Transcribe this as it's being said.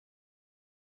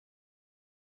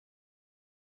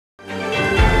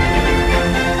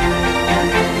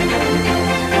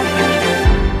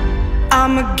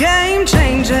I'm a game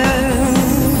changer.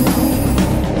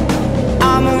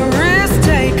 I'm a risk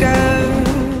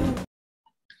taker.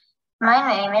 My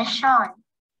name is Sean.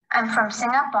 I'm from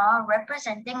Singapore,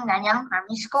 representing Nanyang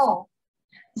Primary School.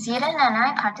 Ziran and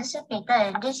I participated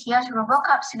in this year's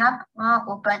RoboCup Singapore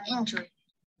Open in June.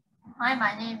 Hi,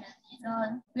 my name is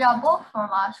Ethan. We are both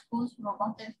from our school's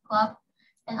robotics club,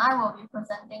 and I will be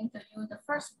presenting to you the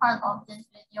first part of this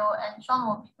video, and Sean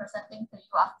will be presenting to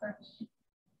you after me.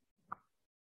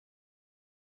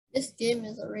 This game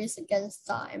is a race against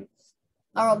time.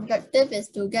 Our objective is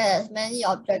to get as many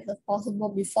objects as possible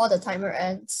before the timer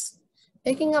ends.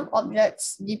 Picking up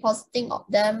objects, depositing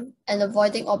them, and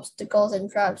avoiding obstacles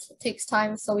and traps takes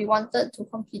time, so we wanted to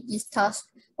complete these tasks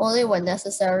only when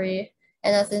necessary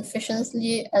and as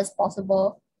efficiently as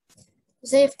possible. To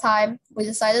save time, we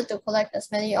decided to collect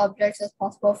as many objects as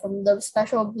possible from the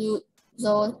special blue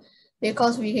zone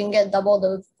because we can get double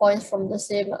the points for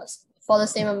the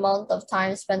same amount of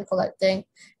time spent collecting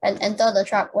and enter the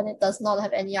trap when it does not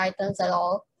have any items at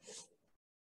all.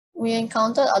 We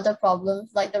encountered other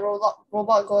problems like the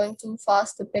robot going too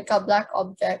fast to pick up black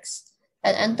objects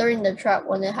and entering the trap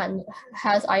when it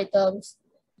has items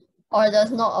or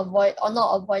not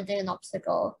avoiding an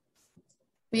obstacle.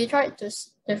 We tried to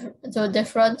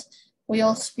different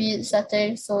wheel speed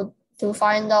settings to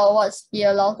find out what speed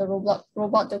allows the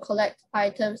robot to collect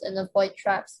items and avoid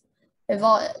traps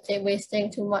without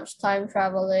wasting too much time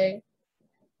traveling.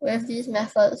 With these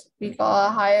methods, we got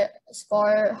a higher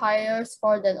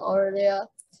score than earlier.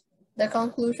 The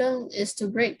conclusion is to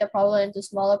break the problem into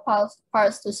smaller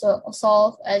parts to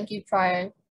solve and keep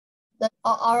trying.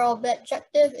 Our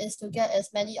objective is to get as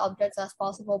many objects as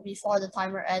possible before the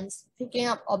timer ends, picking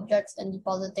up objects and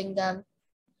depositing them,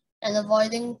 and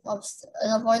avoiding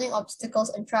obstacles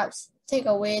and traps take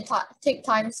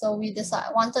time. So we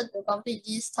wanted to complete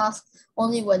these tasks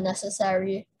only when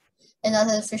necessary and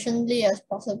as efficiently as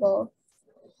possible.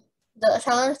 The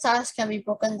challenge tasks can be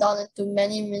broken down into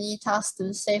many tasks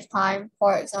to save time.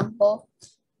 For example,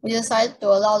 we decided to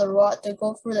allow the robot to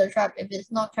go through the trap if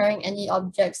it's not carrying any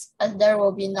objects, as there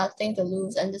will be nothing to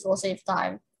lose and this will save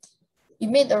time. We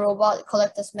made the robot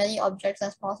collect as many objects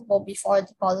as possible before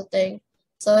depositing,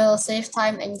 so it will save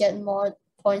time and get more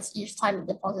points each time it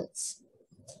deposits.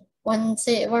 When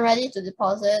ready to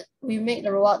deposit, we make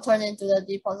the robot turn into the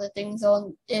depositing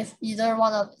zone if either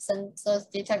one of its sensors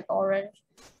detect orange,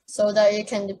 so that it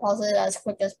can deposit as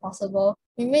quick as possible.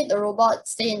 We made the robot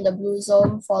stay in the blue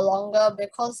zone for longer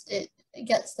because it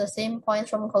gets the same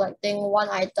points from collecting one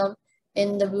item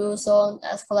in the blue zone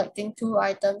as collecting 2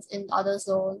 items in other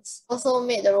zones. Also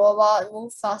made the robot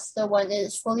move faster when it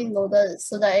is fully loaded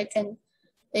so that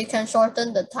it can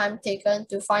shorten the time taken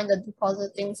to find the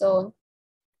depositing zone.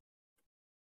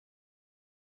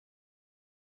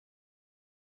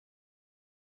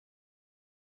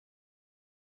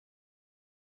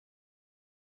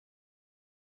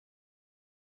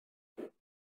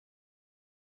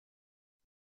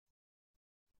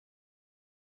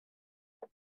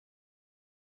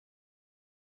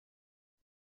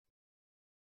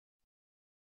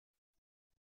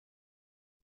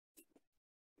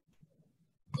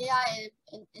 AI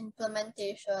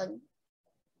implementation.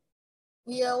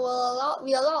 We allow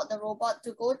the robot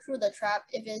to go through the trap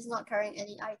if it is not carrying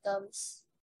any items.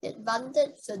 The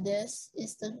advantage to this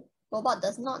is the robot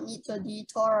does not need to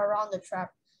detour around the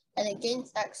trap, and it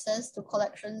gains access to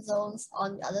collection zones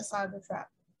on the other side of the trap.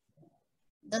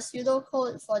 The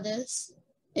pseudocode for this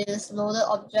is loaded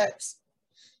objects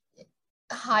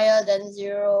higher than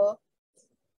 0,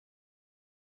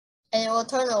 and it will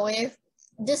turn away.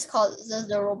 This causes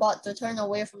the robot to turn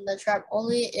away from the trap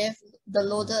only if the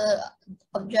loaded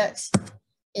objects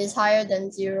is higher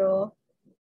than 0.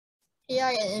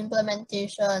 AI and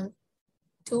implementation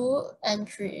 2 and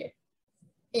 3.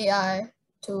 AI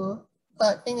 2,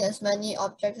 collecting as many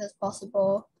objects as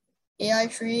possible. AI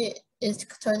 3 is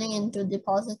turning into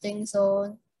depositing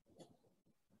zone.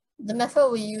 The method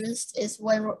we use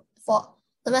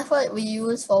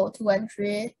for 2 and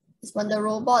 3 is when the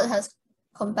robot has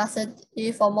capacity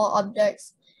for more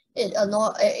objects, it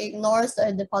ignores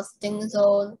the depositing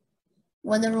zone.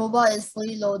 When the robot is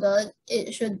fully loaded,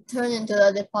 it should turn into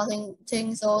the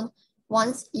depositing zone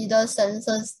once either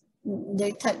sensors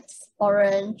detect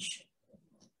orange.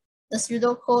 The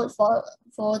pseudocode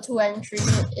for 2 and 3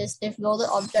 is if loaded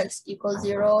objects equal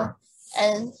 0,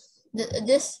 and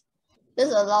this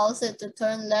allows it to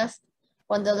turn left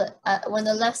when the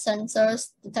left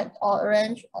sensors detect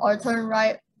orange, or turn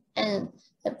right and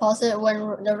deposit when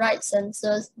the right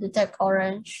sensors detect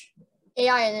orange.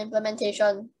 AI and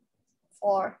implementation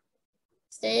 4.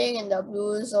 Staying in the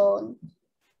blue zone.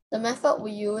 The method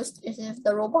we used is if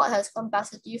the robot has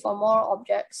capacity for more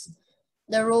objects,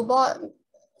 the robot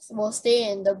will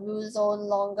stay in the blue zone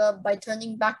longer by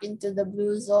turning back into the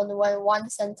blue zone when one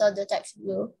sensor detects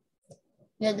blue.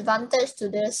 The advantage to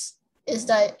this is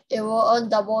that it will earn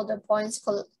double the points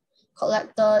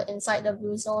collected inside the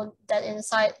blue zone than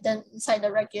inside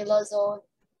the regular zone.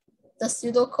 The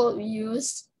pseudocode we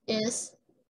use is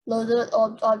loaded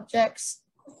objects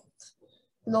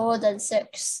lower than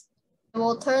 6. It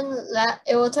will turn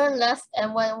left,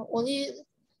 and when only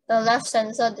the left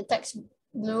sensor detects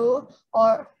blue,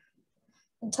 or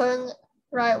turn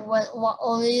right when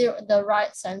only the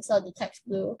right sensor detects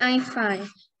blue. I5.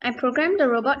 I programmed the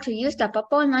robot to use the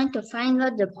purple line to find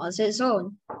the deposit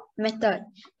zone. Method.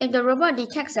 If the robot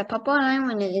detects the purple line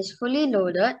when it is fully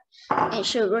loaded, it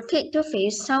should rotate to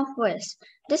face southwest.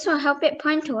 This will help it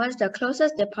point towards the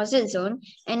closest deposit zone,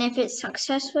 and if it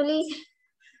successfully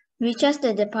reaches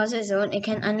the deposit zone, it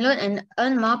can unload and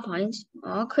earn more points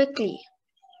more quickly.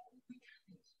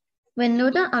 When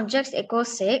loaded objects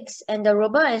equals 6 and the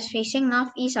robot is facing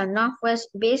northeast or northwest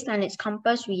based on its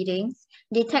compass readings,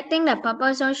 detecting the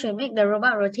purple zone should make the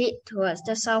robot rotate towards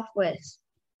the southwest.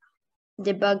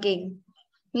 Debugging.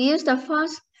 We use the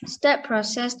 4-step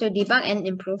process to debug and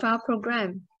improve our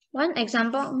program. One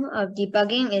example of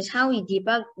debugging is how we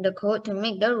debug the code to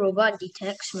make the robot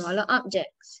detect smaller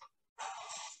objects.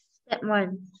 Step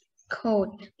 1. Code.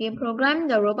 We program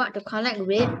the robot to collect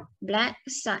red, black,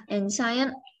 and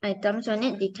cyan items when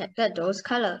it detected those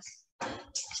colors.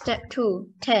 Step 2.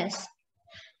 Test.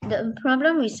 The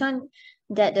problem we saw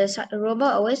that the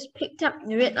robot always picked up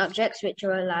red objects which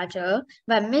were larger,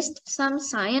 but missed some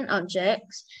cyan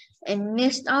objects and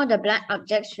missed all the black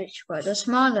objects which were the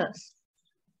smallest.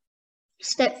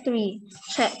 Step 3.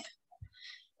 Check.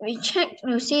 We checked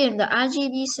to see if the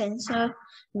RGB sensor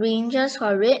ranges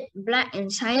for red, black,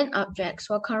 and cyan objects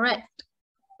were correct.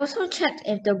 Also checked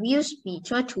if the view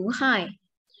speeds were too high.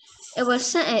 It was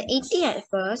set at 80 at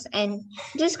first, and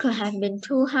this could have been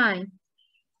too high.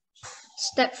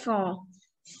 Step 4.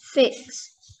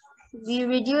 Fix. We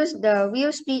reduced the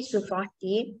view speed to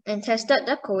 40 and tested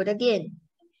the code again.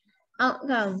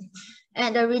 Outcome.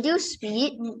 At the reduced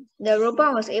speed, the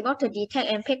robot was able to detect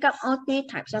and pick up all 3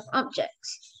 types of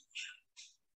objects.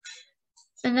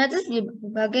 Another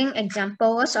debugging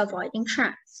example was avoiding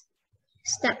traps.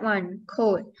 Step 1.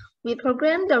 Code. We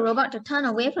programmed the robot to turn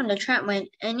away from the trap when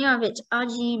any of its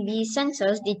RGB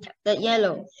sensors detected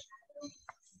yellow.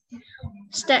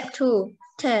 Step 2.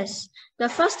 Test. The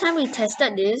first time we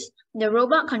tested this, the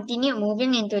robot continued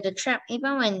moving into the trap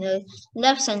even when the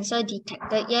left sensor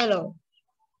detected yellow.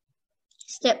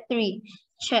 Step 3.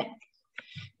 Check.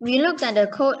 We looked at the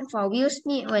code for view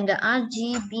speed when the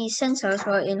RGB sensors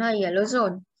were in a yellow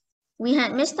zone. We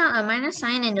had missed out a minus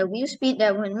sign in the view speed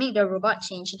that would make the robot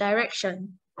change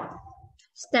direction.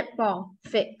 Step 4.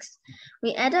 Fix.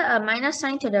 We added a minus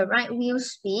sign to the right view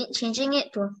speed, changing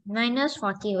it to minus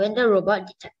 40 when the robot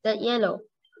detected yellow.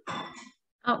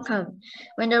 Outcome.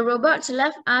 When the robot's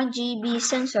left RGB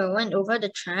sensor went over the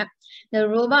trap, the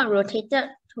robot rotated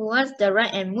towards the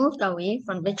right and moved away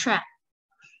from the trap.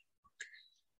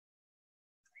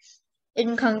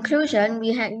 In conclusion,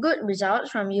 we had good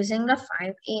results from using the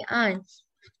 5 AIs.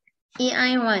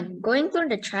 AI1, going through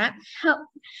the trap helped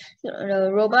the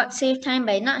robot save time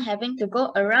by not having to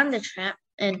go around the trap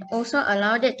and also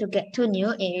allowed it to get to new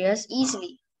areas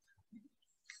easily.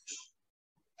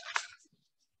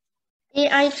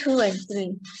 AI2 and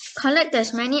 3, collect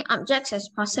as many objects as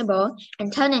possible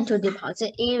and turn into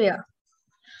deposit area.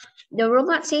 The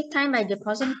robot saved time by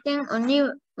depositing only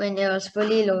when it was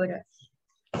fully loaded.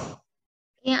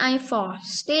 AI4,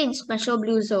 stay in special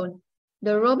blue zone.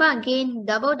 The robot gained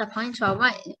double the points for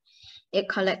what it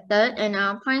collected, and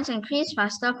our points increased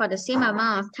faster for the same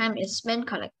amount of time it spent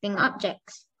collecting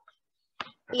objects.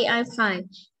 AI5,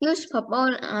 use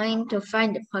purple line to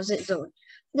find deposit zone.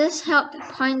 This helped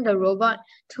point the robot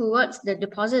towards the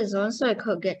deposit zone so it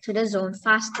could get to the zone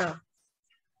faster.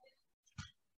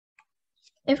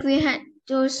 If we had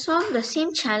to solve the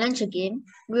same challenge again,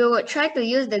 we would try to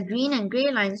use the green and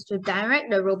gray lines to direct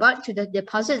the robot to the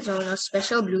deposit zone or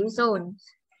special blue zones.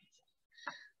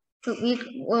 We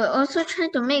will also try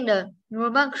to make the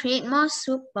robot create more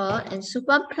super and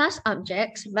super plus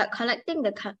objects by collecting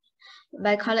the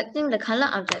color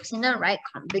objects in the right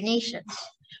combinations.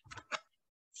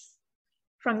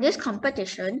 From this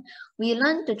competition, we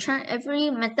learned to try every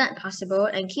method possible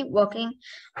and keep working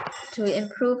to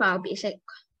improve our basic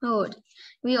code.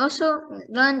 We also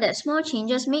learned that small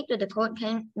changes made to the code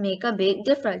can make a big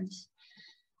difference.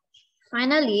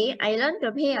 Finally, I learned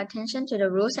to pay attention to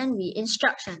the rules and read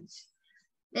instructions.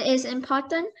 It is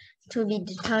important to be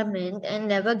determined and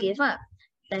never give up.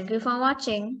 Thank you for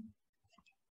watching.